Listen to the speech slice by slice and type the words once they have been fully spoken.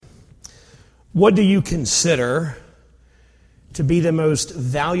What do you consider to be the most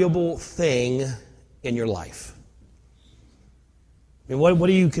valuable thing in your life? I mean, what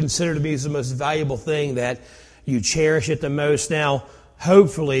do you consider to be the most valuable thing that you cherish it the most? Now,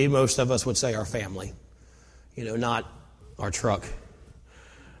 hopefully, most of us would say our family. Not our truck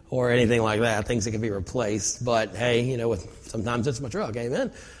or anything like that, things that can be replaced. But hey, sometimes it's my truck,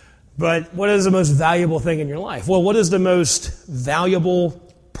 amen? But what is the most valuable thing in your life? Well, what is the most valuable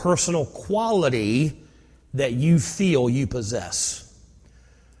personal quality that you feel you possess?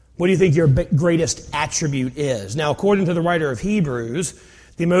 What do you think your greatest attribute is? Now, according to the writer of Hebrews,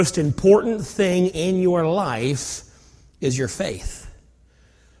 the most important thing in your life is your faith.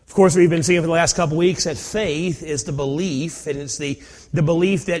 Of course, we've been seeing for the last couple weeks that faith is the belief, and it's the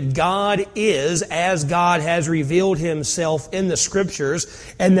belief that God is as God has revealed Himself in the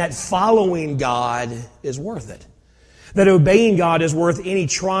Scriptures, and that following God is worth it. That obeying God is worth any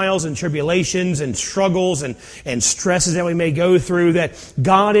trials and tribulations and struggles and stresses that we may go through, that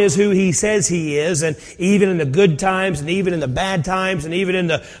God is who He says He is, and even in the good times and even in the bad times and even in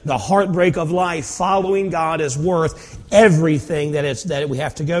the heartbreak of life, following God is worth everything that we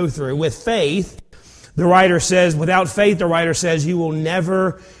have to go through. With faith, without faith, the writer says, you will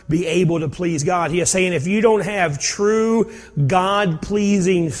never be able to please God. He is saying if you don't have true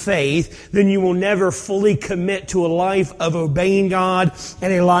God-pleasing faith, then you will never fully commit to a life of obeying God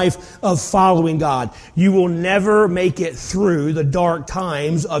and a life of following God. You will never make it through the dark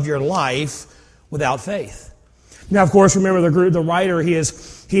times of your life without faith. Now, of course, remember the writer, he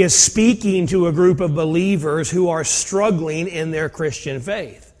is speaking to a group of believers who are struggling in their Christian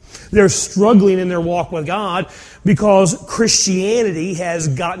faith. They're struggling in their walk with God because Christianity has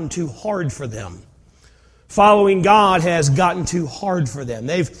gotten too hard for them. Following God has gotten too hard for them.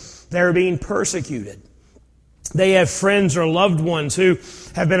 They're being persecuted. They have friends or loved ones who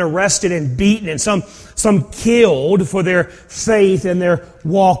have been arrested and beaten and some killed for their faith and their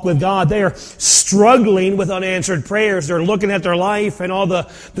walk with God. They are struggling with unanswered prayers. They're looking at their life and all the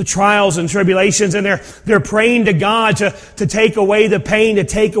trials and tribulations, and they're praying to God to take away the pain, to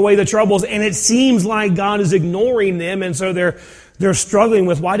take away the troubles, and it seems like God is ignoring them, and so they're struggling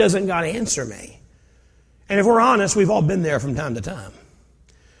with, why doesn't God answer me? And if we're honest, we've all been there from time to time,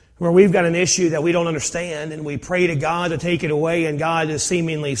 where we've got an issue that we don't understand, and we pray to God to take it away, and God is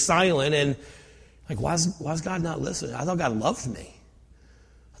seemingly silent, and why's God not listening? I thought God loved me.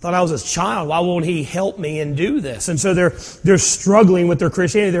 I thought I was His child. Why won't He help me and do this? And so they're struggling with their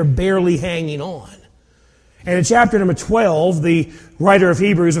Christianity. They're barely hanging on. And in chapter number 12, the writer of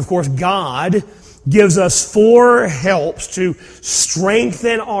Hebrews, of course, God gives us 4 helps to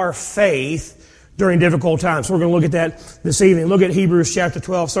strengthen our faith during difficult times. So we're going to look at that this evening. Look at Hebrews chapter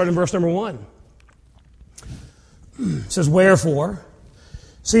 12, starting in verse number 1. It says, wherefore,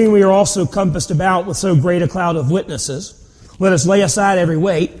 seeing we are also compassed about with so great a cloud of witnesses, let us lay aside every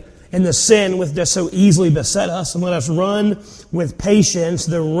weight and the sin which does so easily beset us, and let us run with patience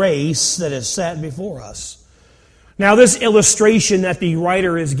the race that is set before us. Now, this illustration that the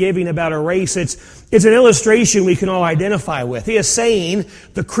writer is giving about a race, it's an illustration we can all identify with. He is saying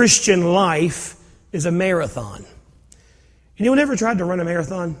the Christian life is a marathon. Anyone ever tried to run a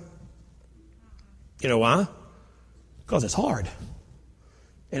marathon? You know why? Because it's hard.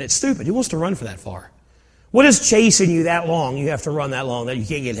 And it's stupid. Who wants to run for that far? What is chasing you that long? You have to run that long that you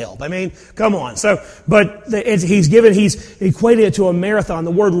can't get help. I mean, come on. He's equated it to a marathon.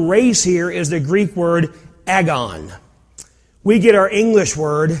 The word race here is the Greek word agon. We get our English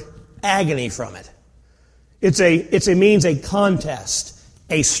word agony from it. It means a contest,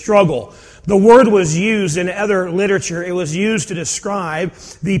 a struggle. The word was used in other literature. It was used to describe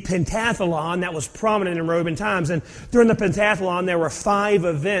the pentathlon that was prominent in Roman times. And during the pentathlon, there were 5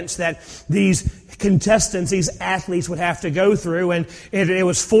 events that these contestants, these athletes would have to go through. And it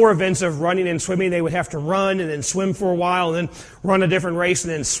was 4 events of running and swimming. They would have to run and then swim for a while and then run a different race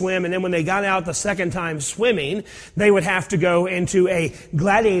and then swim. And then when they got out the second time swimming, they would have to go into a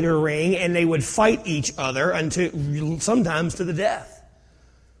gladiator ring and they would fight each other sometimes to the death.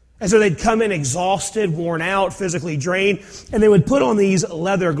 And so they'd come in exhausted, worn out, physically drained, and they would put on these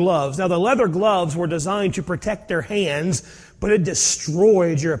leather gloves. Now, the leather gloves were designed to protect their hands, but it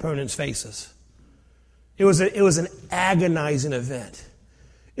destroyed your opponent's faces. It was an agonizing event.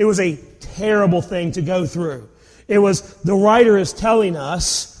 It was a terrible thing to go through. The writer is telling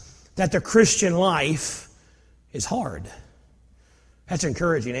us that the Christian life is hard. That's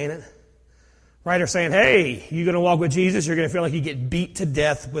encouraging, ain't it? Writer saying, hey, you're going to walk with Jesus, you're going to feel like you get beat to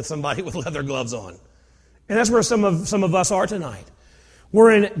death with somebody with leather gloves on. And that's where some of us are tonight.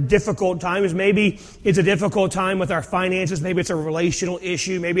 We're in difficult times. Maybe it's a difficult time with our finances. Maybe it's a relational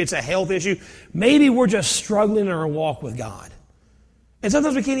issue. Maybe it's a health issue. Maybe we're just struggling in our walk with God. And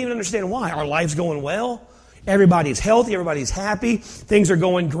sometimes we can't even understand why. Our life's going well. Everybody's healthy. Everybody's happy. Things are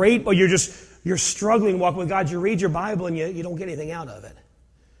going great, but you're struggling to walk with God. You read your Bible and you don't get anything out of it.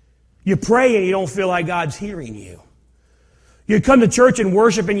 You pray and you don't feel like God's hearing you. You come to church and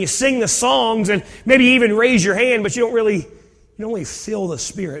worship and you sing the songs and maybe even raise your hand, but you don't really feel the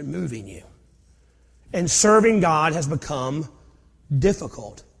Spirit moving you. And serving God has become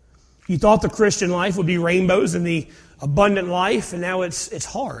difficult. You thought the Christian life would be rainbows and the abundant life, and now it's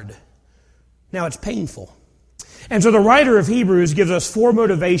hard. Now it's painful. And so the writer of Hebrews gives us 4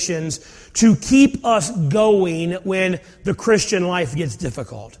 motivations to keep us going when the Christian life gets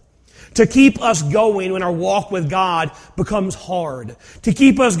difficult. To keep us going when our walk with God becomes hard. To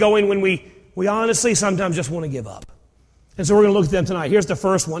keep us going when we honestly sometimes just want to give up. And so we're going to look at them tonight. Here's the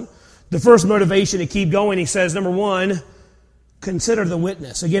first one. The first motivation to keep going, he says, number 1, consider the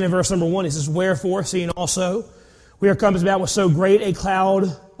witness. Again, in verse number 1, he says, wherefore, seeing also, we are compassed about with so great a cloud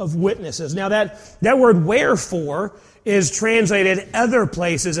of witnesses. Now that word wherefore is translated other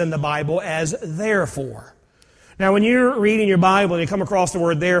places in the Bible as therefore. Now when you're reading your Bible and you come across the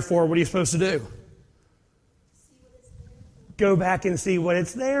word therefore, what are you supposed to do? Go back and see what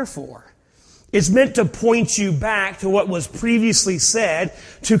it's there for. It's meant to point you back to what was previously said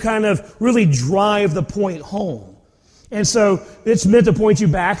to kind of really drive the point home. And so it's meant to point you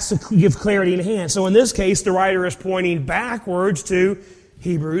back to give clarity in hand. So in this case, the writer is pointing backwards to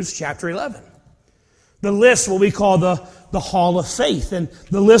Hebrews chapter 11. The list, what we call the hall of faith, and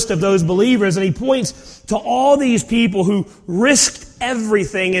the list of those believers. And he points to all these people who risked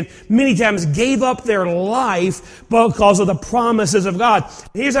everything and many times gave up their life because of the promises of God.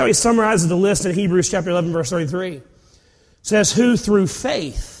 Here's how he summarizes the list in Hebrews chapter 11, verse 33. It says, who through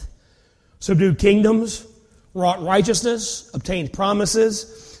faith subdued kingdoms, wrought righteousness, obtained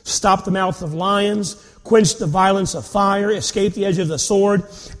promises, stopped the mouth of lions, quenched the violence of fire, escaped the edge of the sword,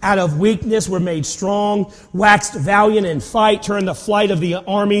 out of weakness were made strong, waxed valiant in fight, turned the flight of the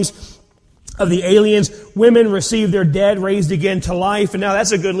armies of the aliens. Women received their dead, raised again to life. And now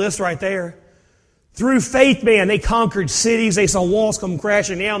that's a good list right there. Through faith, man, they conquered cities. They saw walls come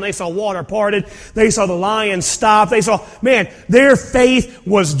crashing down. They saw water parted. They saw the lions stop. They saw, man, their faith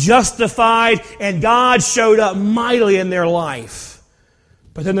was justified and God showed up mightily in their life.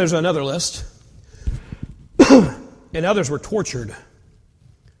 But then there's another list. And others were tortured,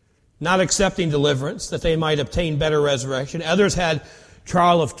 not accepting deliverance that they might obtain better resurrection. Others had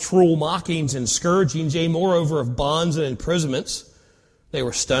trial of cruel mockings and scourgings, yea, moreover of bonds and imprisonments. They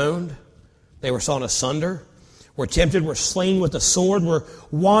were stoned. They were sawn asunder, were tempted, were slain with the sword, were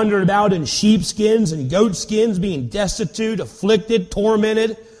wandered about in sheepskins and goatskins, being destitute, afflicted,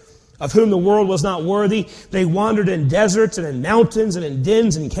 tormented, of whom the world was not worthy. They wandered in deserts and in mountains and in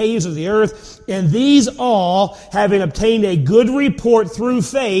dens and caves of the earth. And these all, having obtained a good report through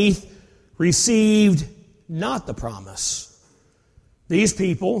faith, received not the promise. These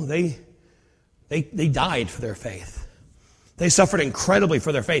people, they died for their faith. They suffered incredibly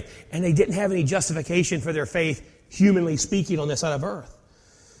for their faith, and they didn't have any justification for their faith, humanly speaking, on this side of earth.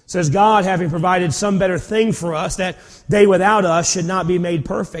 It says, God, having provided some better thing for us, that they without us should not be made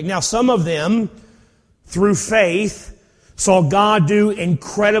perfect. Now, some of them, through faith, saw God do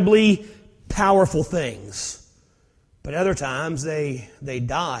incredibly powerful things. But other times, they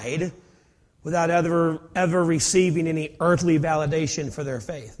died without ever receiving any earthly validation for their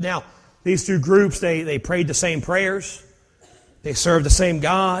faith. Now, these two groups, they prayed the same prayers. They served the same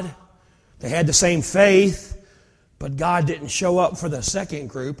God. They had the same faith. But God didn't show up for the second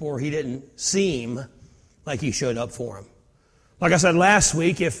group, or He didn't seem like He showed up for them. Like I said last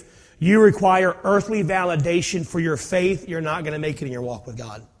week, if you require earthly validation for your faith, you're not going to make it in your walk with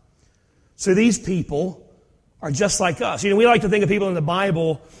God. So these people are just like us. You know, we like to think of people in the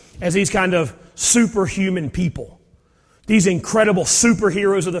Bible as these kind of superhuman people. These incredible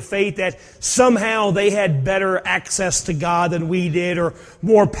superheroes of the faith that somehow they had better access to God than we did, or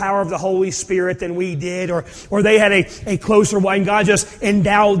more power of the Holy Spirit than we did, or they had a closer way, and God just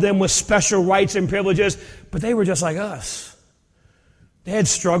endowed them with special rights and privileges. But they were just like us. They had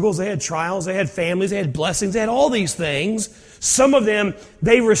struggles, they had trials, they had families, they had blessings, they had all these things. Some of them,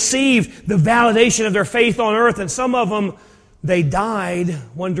 they received the validation of their faith on earth, and some of them, they died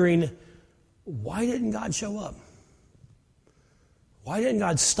wondering, why didn't God show up? Why didn't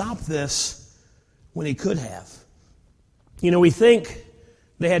God stop this when He could have? You know, we think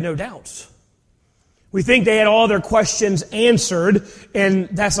they had no doubts. We think they had all their questions answered, and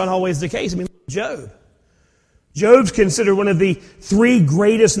that's not always the case. I mean, Job. Job's considered one of the three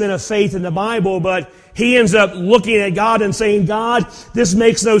greatest men of faith in the Bible, but he ends up looking at God and saying, God, this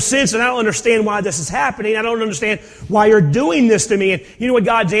makes no sense, and I don't understand why this is happening. I don't understand why you're doing this to me. And you know what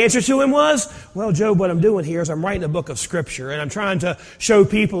God's answer to him was? Well, Job, what I'm doing here is I'm writing a book of Scripture, and I'm trying to show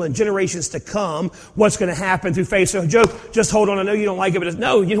people in generations to come what's going to happen through faith. So Job, just hold on. I know you don't like it, but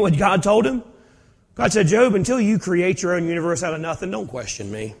no, you know what God told him? God said, Job, until you create your own universe out of nothing, don't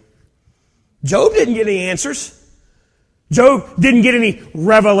question me. Job didn't get any answers. Job didn't get any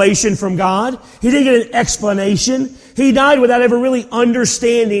revelation from God. He didn't get an explanation. He died without ever really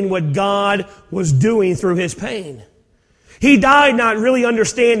understanding what God was doing through his pain. He died not really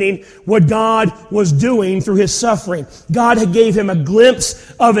understanding what God was doing through his suffering. God had gave him a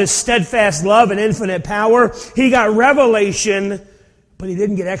glimpse of his steadfast love and infinite power. He got revelation, but he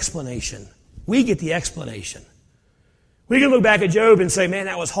didn't get explanation. We get the explanation. We can look back at Job and say, man,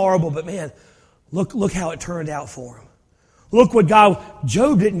 that was horrible, but man, look how it turned out for him. Look what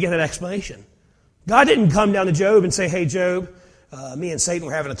Job didn't get an explanation. God didn't come down to Job and say, hey, Job, me and Satan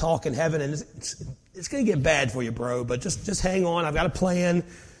were having a talk in heaven, and it's going to get bad for you, bro, but just hang on. I've got a plan.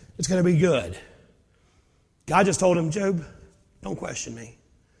 It's going to be good. God just told him, Job, don't question me.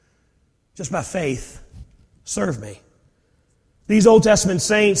 Just by faith, serve me. These Old Testament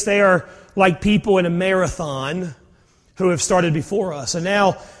saints, they are like people in a marathon who have started before us, and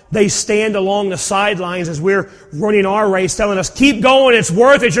now they stand along the sidelines as we're running our race, telling us, keep going, it's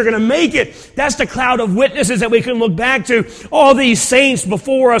worth it, you're going to make it. That's the cloud of witnesses that we can look back to. All these saints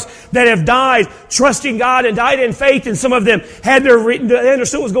before us that have died, trusting God and died in faith, and some of them they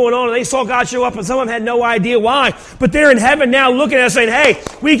understood what was going on, and they saw God show up, and some of them had no idea why. But they're in heaven now looking at us saying, hey,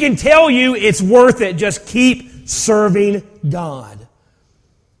 we can tell you it's worth it. Just keep serving God.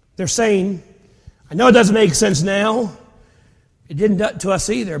 They're saying, I know it doesn't make sense now. It didn't to us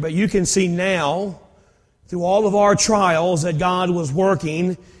either, but you can see now, through all of our trials, that God was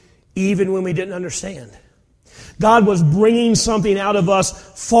working even when we didn't understand. God was bringing something out of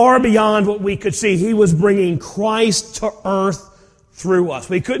us far beyond what we could see. He was bringing Christ to earth through us.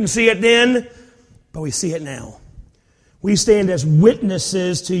 We couldn't see it then, but we see it now. We stand as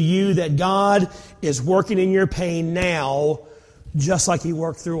witnesses to you that God is working in your pain now, just like He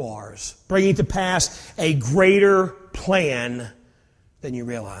worked through ours, bringing to pass a greater plan than you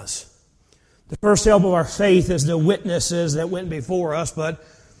realize. The first help of our faith is the witnesses that went before us, but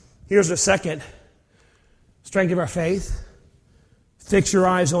here's the second strength of our faith. Fix your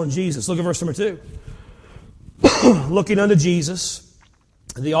eyes on Jesus. Look at verse number 2. Looking unto Jesus,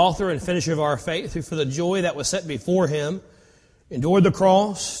 the author and finisher of our faith, who for the joy that was set before Him endured the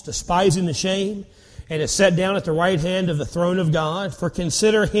cross, despising the shame, and is set down at the right hand of the throne of God. For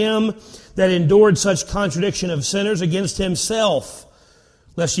consider Him that endured such contradiction of sinners against Himself,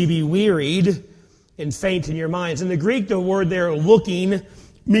 lest ye be wearied and faint in your minds. In the Greek, the word there, looking,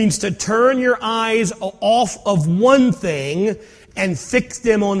 means to turn your eyes off of one thing and fix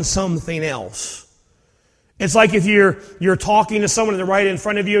them on something else. It's like if you're talking to someone right in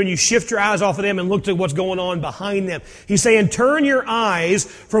front of you and you shift your eyes off of them and look at what's going on behind them. He's saying turn your eyes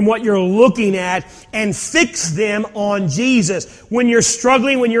from what you're looking at and fix them on Jesus. When you're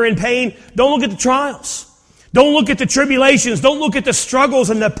struggling, when you're in pain, don't look at the trials. Don't look at the tribulations. Don't look at the struggles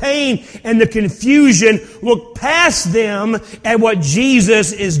and the pain and the confusion. Look past them at what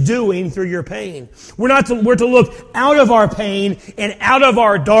Jesus is doing through your pain. We're to look out of our pain and out of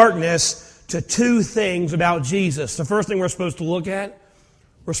our darkness to two things about Jesus. The first thing we're supposed to look at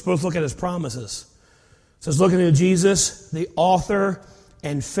His promises. It says, looking at Jesus, the author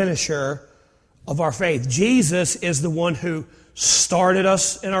and finisher of our faith. Jesus is the one who started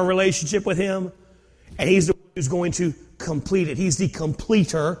us in our relationship with Him, and He's the one who's going to complete it. He's the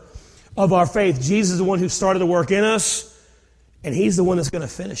completer of our faith. Jesus is the one who started the work in us, and He's the one that's going to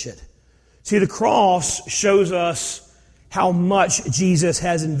finish it. See, the cross shows us how much Jesus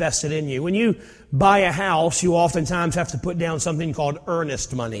has invested in you. When you buy a house, you oftentimes have to put down something called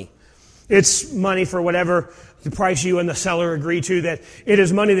earnest money. It's money for whatever the price you and the seller agree to, that it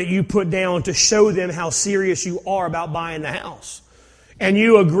is money that you put down to show them how serious you are about buying the house. And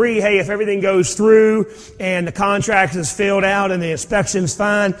you agree, hey, if everything goes through and the contract is filled out and the inspection's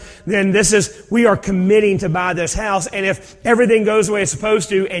fine, then we are committing to buy this house. And if everything goes the way it's supposed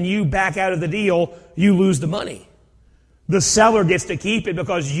to and you back out of the deal, you lose the money. The seller gets to keep it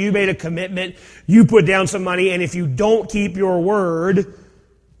because you made a commitment, you put down some money, and if you don't keep your word,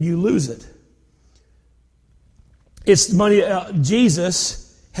 you lose it. It's money.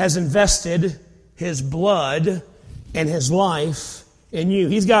 Jesus has invested His blood and His life in you.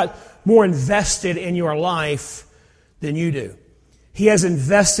 He's got more invested in your life than you do. He has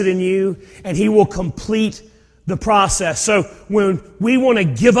invested in you, and He will complete the process. So when we want to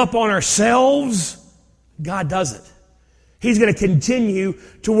give up on ourselves, God doesn't. He's going to continue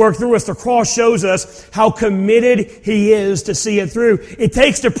to work through us. The cross shows us how committed He is to see it through. It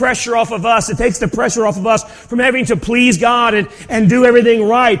takes the pressure off of us. It takes the pressure off of us from having to please God and do everything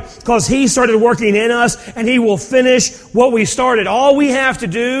right, because He started working in us and He will finish what we started. All we have to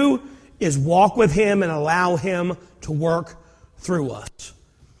do is walk with Him and allow Him to work through us.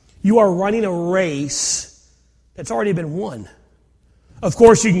 You are running a race that's already been won. Of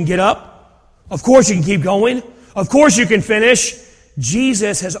course you can get up. Of course you can keep going. Of course you can finish.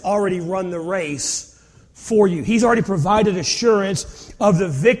 Jesus has already run the race for you. He's already provided assurance of the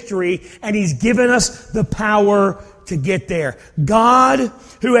victory, and He's given us the power to get there. God,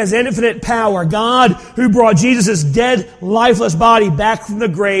 who has infinite power, God, who brought Jesus' dead, lifeless body back from the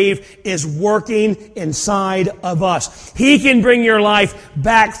grave, is working inside of us. He can bring your life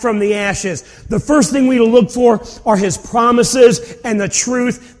back from the ashes. The first thing we look for are His promises and the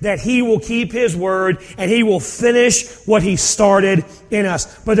truth that He will keep His word and He will finish what He started in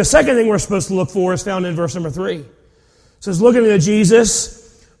us. But the second thing we're supposed to look for is found in verse number 3. It says, "Looking unto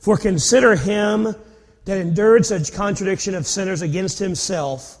Jesus, for consider Him that endured such contradiction of sinners against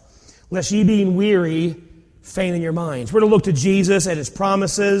Himself, lest ye being weary, faint in your minds." We're to look to Jesus at His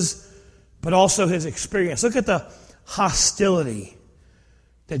promises, but also His experience. Look at the hostility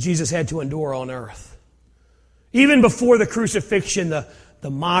that Jesus had to endure on earth. Even before the crucifixion, the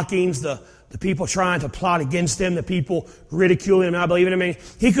mockings, the people trying to plot against Him, the people ridiculing Him, not believing Him.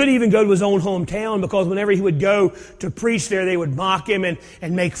 He couldn't even go to His own hometown, because whenever He would go to preach there, they would mock Him and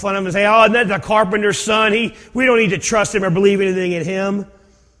make fun of Him and say, "Oh, isn't that the carpenter's son? We don't need to trust Him or believe anything in Him."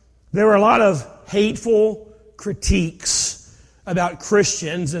 There were a lot of hateful critiques about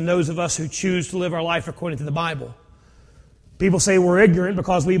Christians and those of us who choose to live our life according to the Bible. People say we're ignorant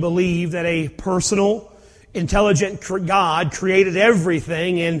because we believe that a personal, intelligent God created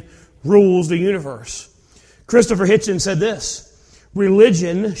everything and rules the universe. Christopher Hitchens said this: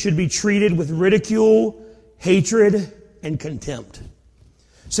 "Religion should be treated with ridicule, hatred, and contempt."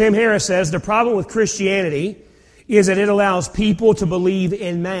 Sam Harris says, "The problem with Christianity is that it allows people to believe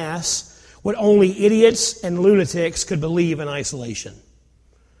en masse what only idiots and lunatics could believe in isolation."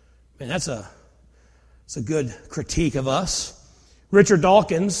 Man, that's a good critique of us. Richard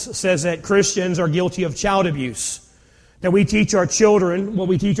Dawkins says that Christians are guilty of child abuse. That what we teach our children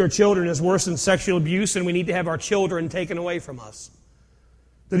is worse than sexual abuse, and we need to have our children taken away from us.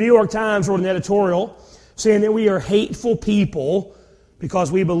 The New York Times wrote an editorial saying that we are hateful people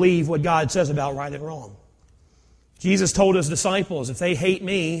because we believe what God says about right and wrong. Jesus told His disciples, if they hate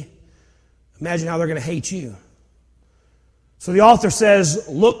me, imagine how they're going to hate you. So the author says,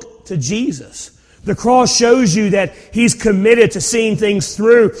 look to Jesus. The cross shows you that He's committed to seeing things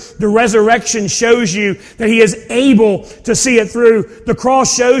through. The resurrection shows you that He is able to see it through. The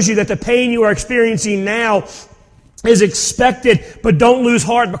cross shows you that the pain you are experiencing now is expected, but don't lose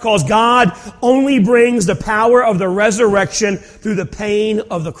heart, because God only brings the power of the resurrection through the pain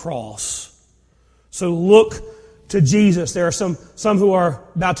of the cross. So look to Jesus. There are some who are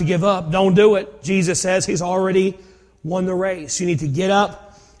about to give up. Don't do it. Jesus says He's already won the race. You need to get up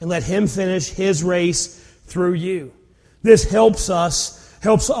and let Him finish His race through you. This helps us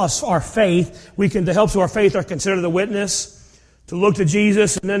our faith. To help our faith, or consider the witness, to look to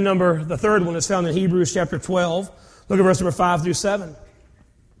Jesus. And then the third one is found in Hebrews chapter 12. Look at verse number 5 through 7.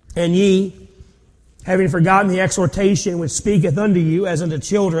 "And ye, having forgotten the exhortation which speaketh unto you as unto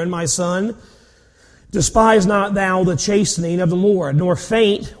children, my son, despise not thou the chastening of the Lord, nor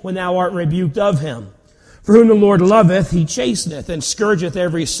faint when thou art rebuked of Him. For whom the Lord loveth, He chasteneth, and scourgeth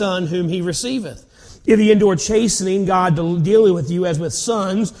every son whom He receiveth. If ye endure chastening, God dealeth with you as with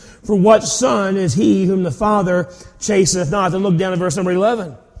sons. For what son is he whom the Father chasteneth not?" Then look down at verse number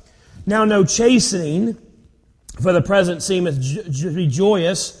 11. "Now no chastening for the present seemeth to be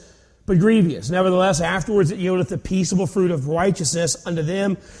joyous, but grievous. Nevertheless, afterwards it yieldeth the peaceable fruit of righteousness unto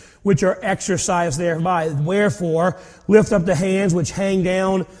them which are exercised thereby. Wherefore, lift up the hands which hang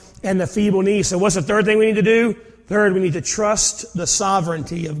down, and the feeble knees." So what's the third thing we need to do? Third, we need to trust the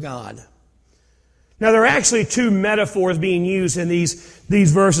sovereignty of God. Now, there are actually two metaphors being used in these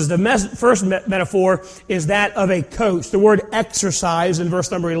verses. The first metaphor is that of a coach. The word exercise in verse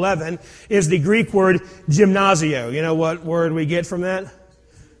number 11 is the Greek word gymnasio. You know what word we get from that?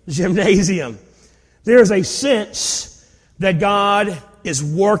 Gymnasium. There's a sense that God is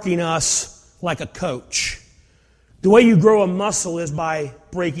working us like a coach. The way you grow a muscle is by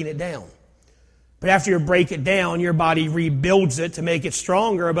breaking it down. But after you break it down, your body rebuilds it to make it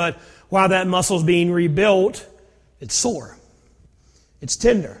stronger. But while that muscle's being rebuilt, it's sore. It's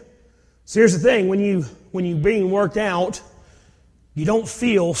tender. So here's the thing. When when you're being worked out, you don't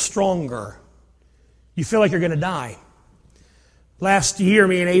feel stronger. You feel like you're going to die. Last year,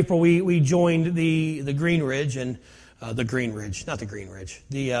 me and April, we joined the Green Ridge, and the Green Ridge, not the Green Ridge,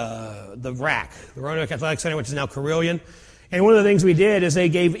 the RAC, the Roanoke Athletic Center, which is now Carilion. And one of the things we did is they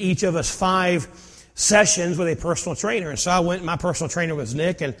gave each of us 5 sessions with a personal trainer. And so I went, my personal trainer was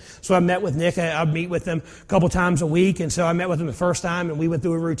Nick, and so I met with Nick. I'd meet with him a couple times a week, and so I met with him the first time, and we went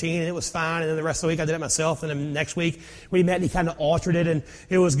through a routine, and it was fine. And then the rest of the week I did it myself, and then next week we met, and he kind of altered it, and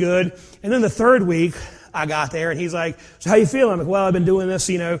it was good. And then the third week I got there, and he's like, so how you feeling? I'm like, well, I've been doing this,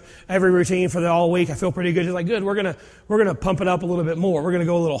 every routine for the all week. I feel pretty good. He's like, good, we're gonna pump it up a little bit more. We're gonna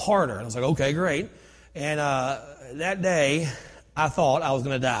go a little harder. And I was like, okay, great. And that day I thought I was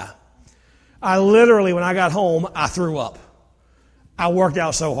gonna die. I literally, when I got home, I threw up. I worked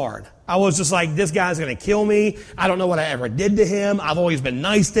out so hard. I was just like, this guy's going to kill me. I don't know what I ever did to him. I've always been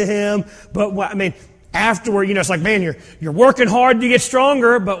nice to him. But afterward, it's like, man, you're working hard to get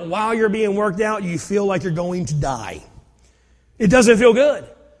stronger, but while you're being worked out, you feel like you're going to die. It doesn't feel good.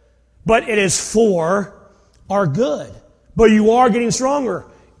 But it is for our good. But you are getting stronger.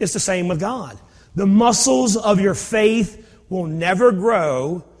 It's the same with God. The muscles of your faith will never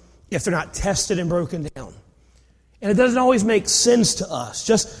grow if they're not tested and broken down. And it doesn't always make sense to us.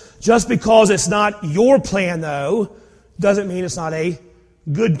 Just because it's not your plan, though, doesn't mean it's not a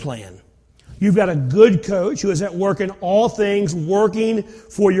good plan. You've got a good coach who is at work in all things, working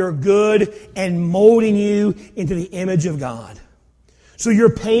for your good and molding you into the image of God. So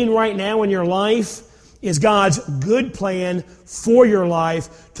your pain right now in your life is God's good plan for your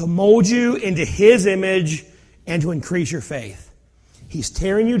life to mold you into His image and to increase your faith. He's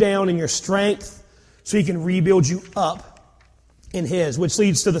tearing you down in your strength so He can rebuild you up in His, which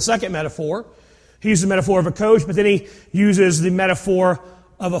leads to the second metaphor. He uses the metaphor of a coach, but then he uses the metaphor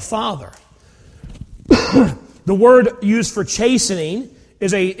of a father. The word used for chastening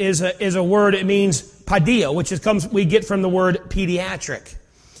is a word, it means paideia, which we get from the word pediatric.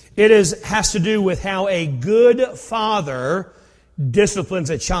 It has to do with how a good father disciplines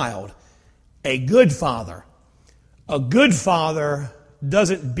a child. A good father. A good father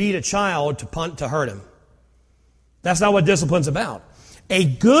doesn't beat a child to hurt him. That's not what discipline's about. A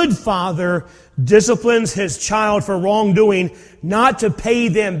good father disciplines his child for wrongdoing, not to pay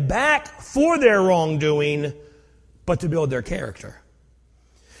them back for their wrongdoing, but to build their character.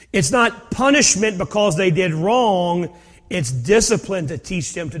 It's not punishment because they did wrong, it's discipline to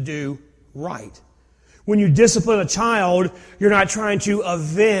teach them to do right. When you discipline a child, you're not trying to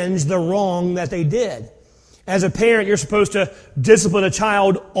avenge the wrong that they did. As a parent, you're supposed to discipline a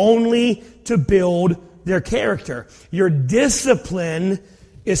child only to build their character. Your discipline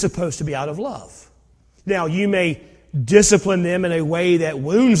is supposed to be out of love. Now, you may discipline them in a way that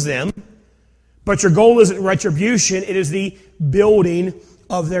wounds them, but your goal isn't retribution, it is the building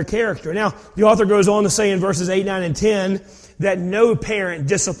of their character. Now, the author goes on to say in verses 8, 9, and 10 that no parent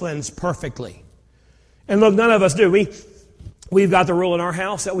disciplines perfectly. And look, none of us do. We've got the rule in our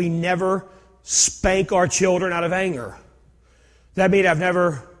house that we never spank our children out of anger. That means I've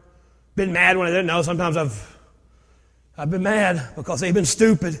never been mad when I didn't know. Sometimes I've been mad because they've been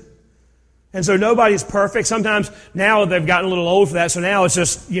stupid. And so nobody's perfect. Sometimes now they've gotten a little old for that, so now it's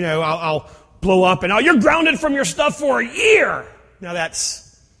just, I'll blow up and, you're grounded from your stuff for a year. Now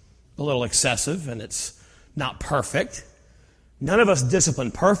that's a little excessive and it's not perfect. None of us discipline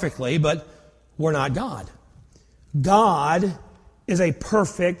perfectly, but we're not God. God is a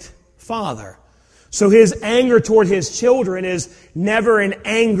perfect Father. So His anger toward His children is never an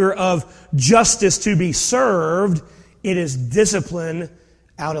anger of justice to be served. It is discipline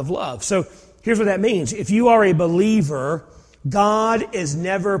out of love. So here's what that means. If you are a believer, God is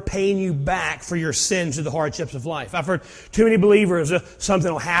never paying you back for your sins or the hardships of life. I've heard too many believers,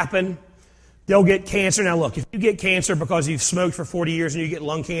 something will happen. They'll get cancer. Now look, if you get cancer because you've smoked for 40 years and you get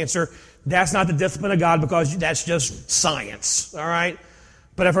lung cancer, that's not the discipline of God because that's just science. All right?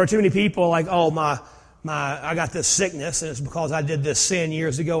 But I've heard too many people like, I got this sickness and it's because I did this sin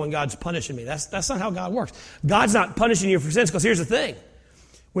years ago and God's punishing me. That's not how God works. God's not punishing you for sins because here's the thing.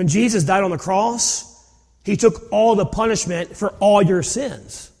 When Jesus died on the cross, He took all the punishment for all your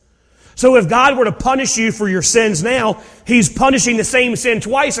sins. So if God were to punish you for your sins now, He's punishing the same sin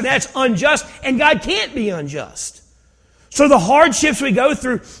twice, and that's unjust, and God can't be unjust. So the hardships we go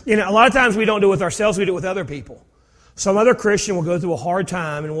through, a lot of times we don't do it with ourselves, we do it with other people. Some other Christian will go through a hard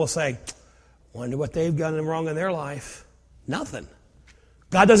time and we'll say, wonder what they've done wrong in their life. Nothing.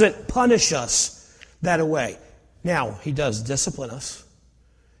 God doesn't punish us that way. Now, He does discipline us.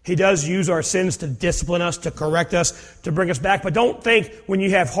 He does use our sins to discipline us, to correct us, to bring us back. But don't think when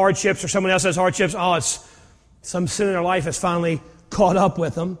you have hardships or someone else has hardships, it's some sin in their life has finally caught up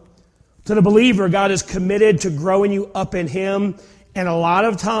with them. To the believer, God is committed to growing you up in Him. And a lot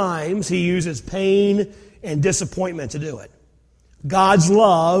of times, He uses pain and disappointment to do it. God's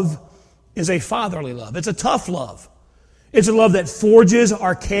love is a fatherly love. It's a tough love. It's a love that forges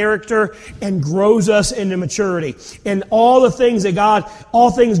our character and grows us into maturity. And all things God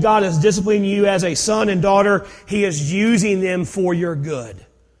is disciplining you as a son and daughter, He is using them for your good.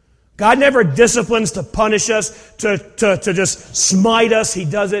 God never disciplines to punish us, to just smite us. He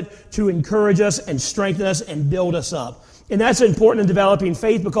does it to encourage us and strengthen us and build us up. And that's important in developing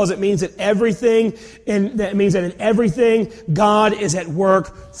faith because it means that in everything, God is at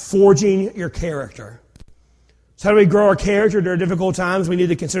work forging your character. So how do we grow our character during difficult times? We need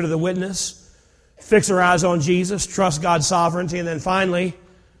to consider the witness, fix our eyes on Jesus, trust God's sovereignty, and then finally,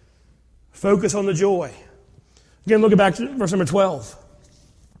 focus on the joy. Again, looking back to verse number 12.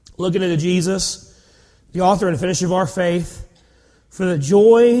 Looking into Jesus, the author and finisher of our faith, for the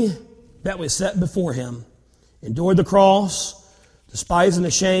joy that was set before Him, endured the cross, despising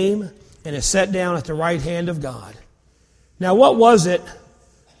the shame, and is set down at the right hand of God. Now, what was it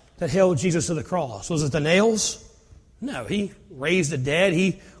that held Jesus to the cross? Was it the nails? No, He raised the dead.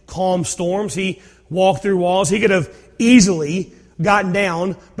 He calmed storms. He walked through walls. He could have easily gotten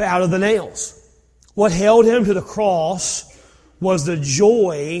down but out of the nails. What held Him to the cross was the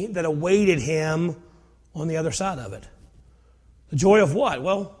joy that awaited Him on the other side of it. The joy of what?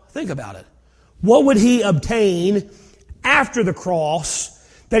 Well, think about it. What would He obtain after the cross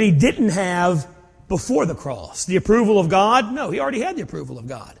that He didn't have before the cross? The approval of God? No, He already had the approval of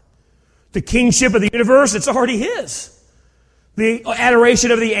God. The kingship of the universe, it's already His. The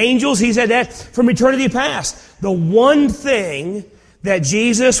adoration of the angels, He's had that from eternity past. The one thing that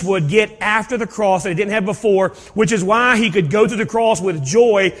Jesus would get after the cross that He didn't have before, which is why He could go to the cross with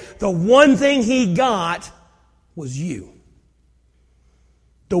joy, the one thing He got was you.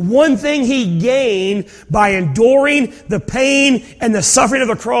 The one thing He gained by enduring the pain and the suffering of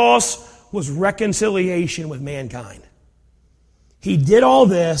the cross was reconciliation with mankind. He did all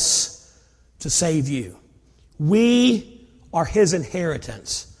this to save you. We are His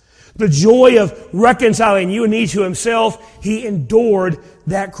inheritance. The joy of reconciling you and me to Himself, He endured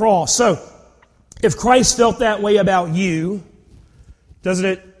that cross. So, if Christ felt that way about you, doesn't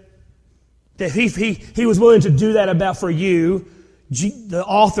it, that He was willing to do that for you, the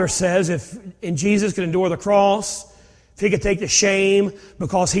author says, if Jesus could endure the cross, if He could take the shame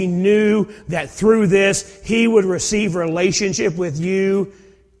because He knew that through this He would receive relationship with you,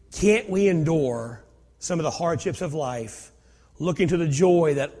 can't we endure some of the hardships of life, looking to the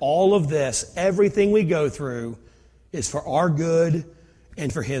joy that all of this, everything we go through, is for our good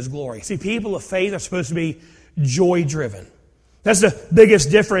and for His glory. See, people of faith are supposed to be joy-driven. That's the biggest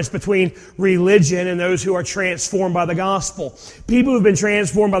difference between religion and those who are transformed by the gospel. People who have been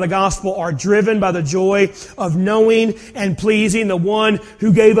transformed by the gospel are driven by the joy of knowing and pleasing the one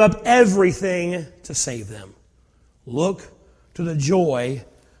who gave up everything to save them. Look to the joy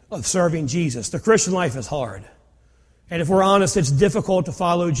of serving Jesus. The Christian life is hard. And if we're honest, it's difficult to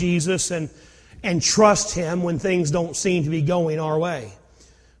follow Jesus and trust Him when things don't seem to be going our way.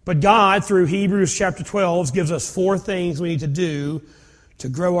 But God, through Hebrews chapter 12, gives us 4 things we need to do to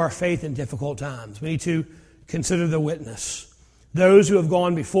grow our faith in difficult times. We need to consider the witness. Those who have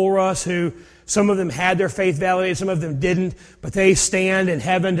gone before us, who some of them had their faith validated, some of them didn't, but they stand in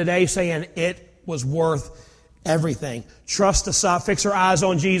heaven today saying it was worth everything. Trust to stop, fix our eyes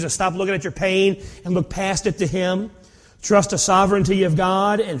on Jesus. Stop looking at your pain and look past it to Him. Trust the sovereignty of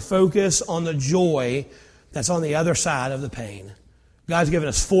God and focus on the joy that's on the other side of the pain. God's given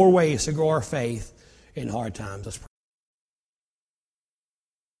us 4 ways to grow our faith in hard times. Let's pray.